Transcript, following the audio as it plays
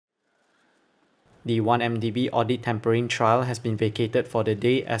The 1MDB audit tampering trial has been vacated for the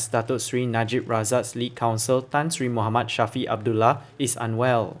day as Datuk Seri Najib Razak's lead counsel Tan Sri Muhammad Shafee Abdullah is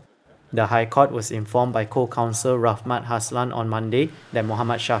unwell. The High Court was informed by co-counsel Rahmat Haslan on Monday that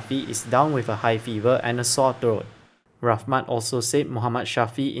Muhammad Shafee is down with a high fever and a sore throat. Rahmat also said Muhammad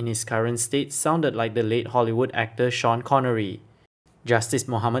Shafee in his current state sounded like the late Hollywood actor Sean Connery. Justice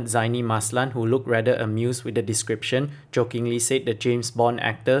Muhammad Zaini Maslan, who looked rather amused with the description, jokingly said the James Bond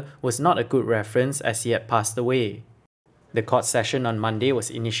actor was not a good reference as he had passed away. The court session on Monday was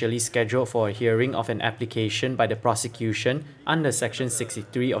initially scheduled for a hearing of an application by the prosecution under Section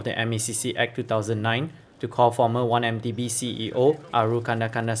 63 of the MACC Act 2009 to call former 1MDB CEO Aru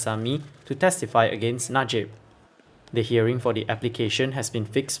Kandasamy to testify against Najib. The hearing for the application has been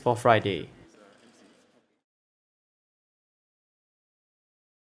fixed for Friday.